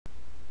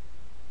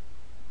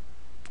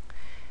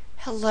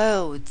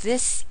Hello,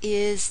 this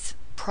is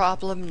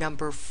problem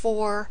number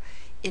 4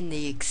 in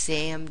the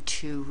exam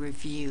 2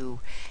 review,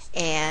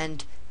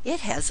 and it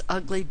has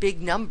ugly big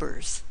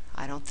numbers.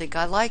 I don't think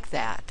I like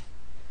that.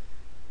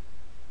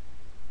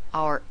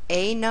 Our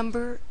A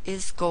number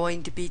is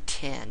going to be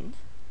 10,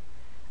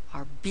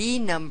 our B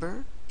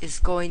number is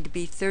going to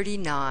be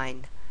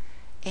 39,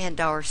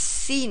 and our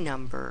C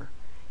number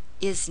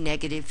is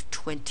negative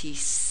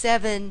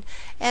 27,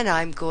 and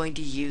I'm going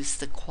to use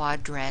the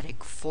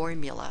quadratic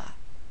formula.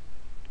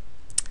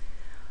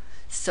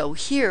 So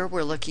here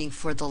we're looking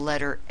for the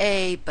letter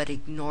A, but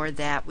ignore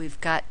that.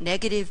 We've got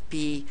negative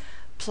b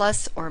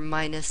plus or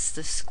minus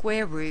the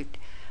square root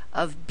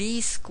of b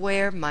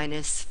squared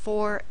minus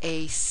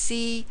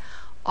 4ac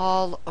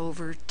all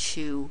over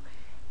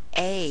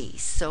 2a.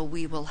 So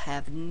we will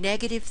have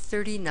negative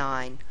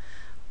 39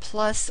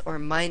 plus or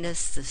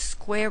minus the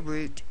square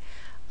root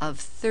of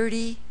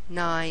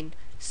 39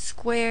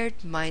 squared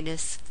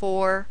minus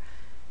 4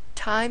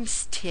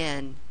 times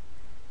 10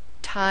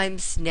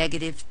 times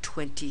negative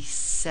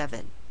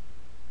 27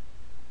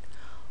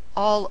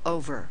 all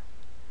over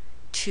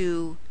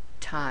 2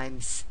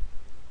 times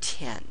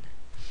 10.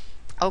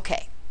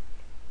 Okay,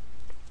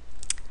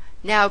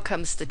 now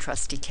comes the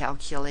trusty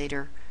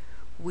calculator.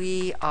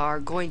 We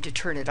are going to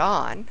turn it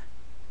on.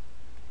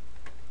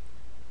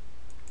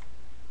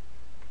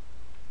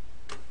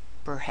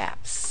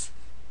 Perhaps.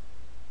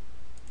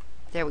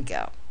 There we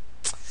go.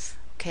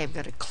 Okay, I'm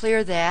going to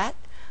clear that.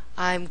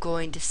 I'm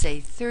going to say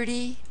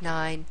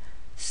 39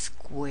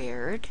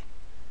 squared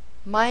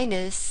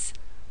minus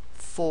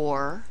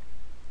 4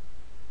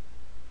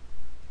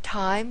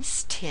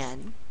 times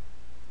 10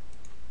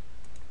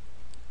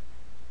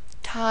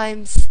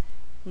 times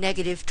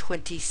negative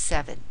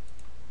 27.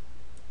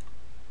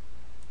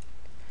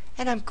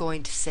 And I'm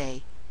going to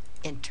say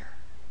enter.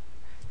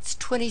 It's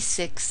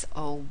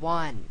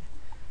 2601.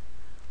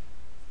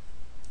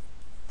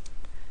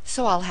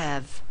 So I'll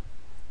have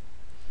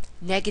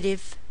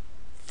negative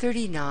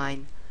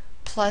 39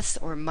 plus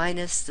or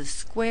minus the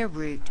square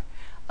root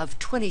of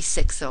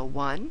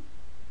 2601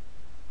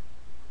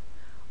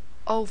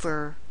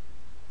 over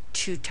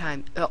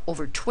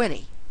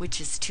 20,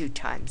 which is 2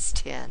 times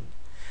 10.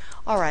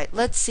 All right,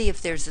 let's see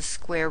if there's a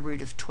square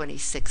root of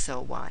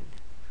 2601.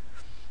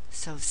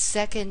 So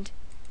second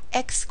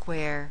x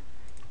squared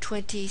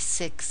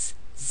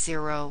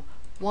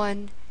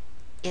 2601,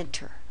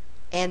 enter.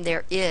 And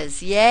there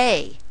is,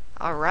 yay!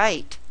 All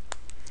right.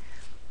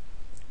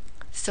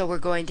 So we're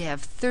going to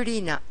have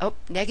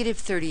negative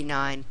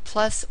 39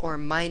 plus or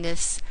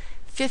minus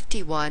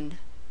 51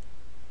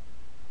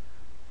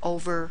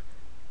 over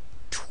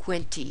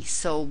 20.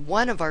 So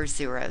one of our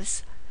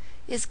zeros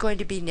is going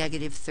to be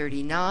negative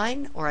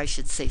 39, or I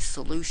should say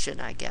solution,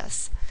 I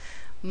guess,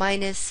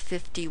 minus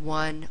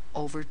 51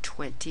 over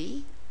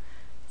 20.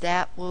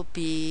 That will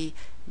be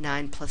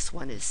 9 plus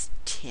 1 is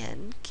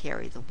 10.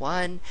 Carry the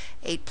 1.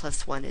 8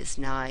 plus 1 is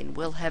 9.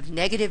 We'll have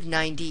negative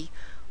 90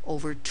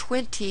 over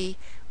 20,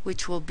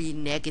 which will be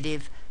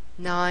negative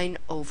 9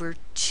 over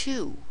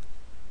 2.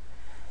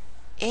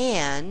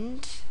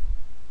 And,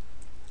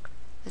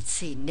 let's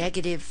see,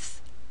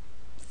 negative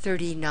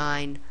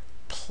 39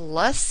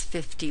 plus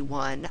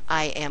 51,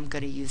 I am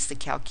going to use the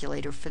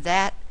calculator for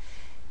that.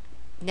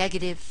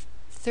 Negative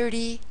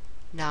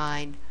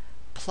 39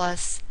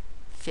 plus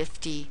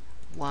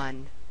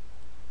 51,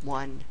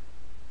 1,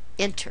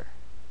 enter.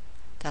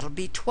 That'll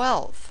be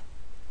 12.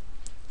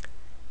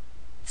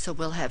 So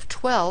we'll have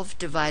 12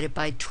 divided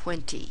by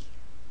 20.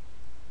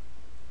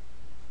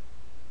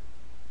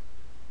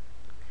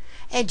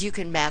 And you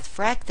can math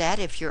frac that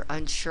if you're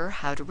unsure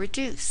how to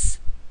reduce.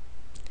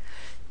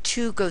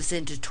 2 goes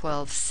into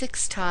 12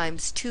 6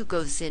 times, 2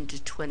 goes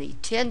into 20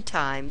 10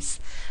 times.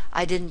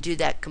 I didn't do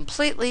that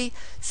completely,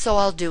 so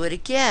I'll do it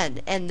again,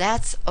 and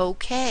that's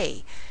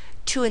okay.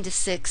 2 into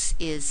 6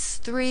 is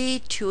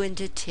 3, 2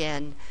 into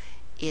 10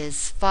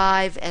 is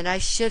 5, and I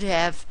should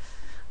have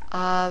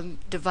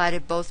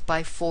divided both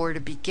by 4 to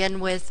begin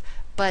with,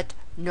 but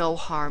no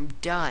harm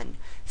done.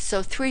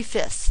 So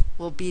 3/5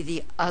 will be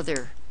the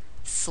other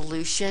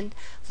solution.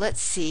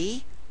 Let's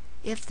see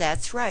if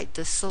that's right.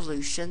 The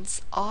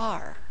solutions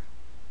are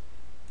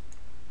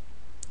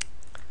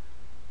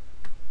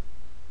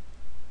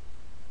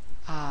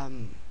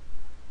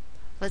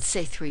let's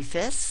say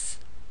 3/5.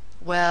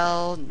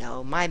 Well,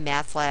 no, my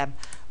math lab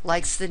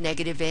likes the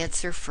negative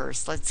answer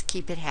first. Let's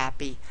keep it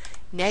happy.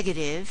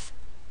 Negative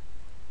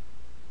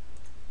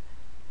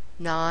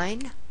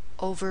 9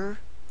 over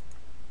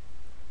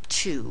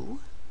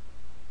 2,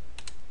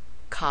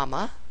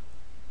 comma,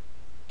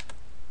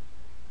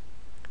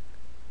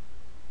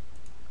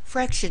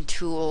 fraction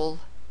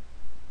tool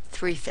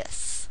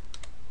 3/5.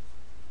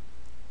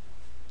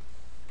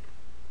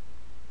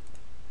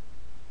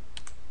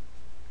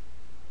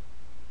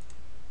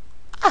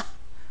 Ah,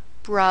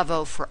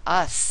 bravo for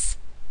us.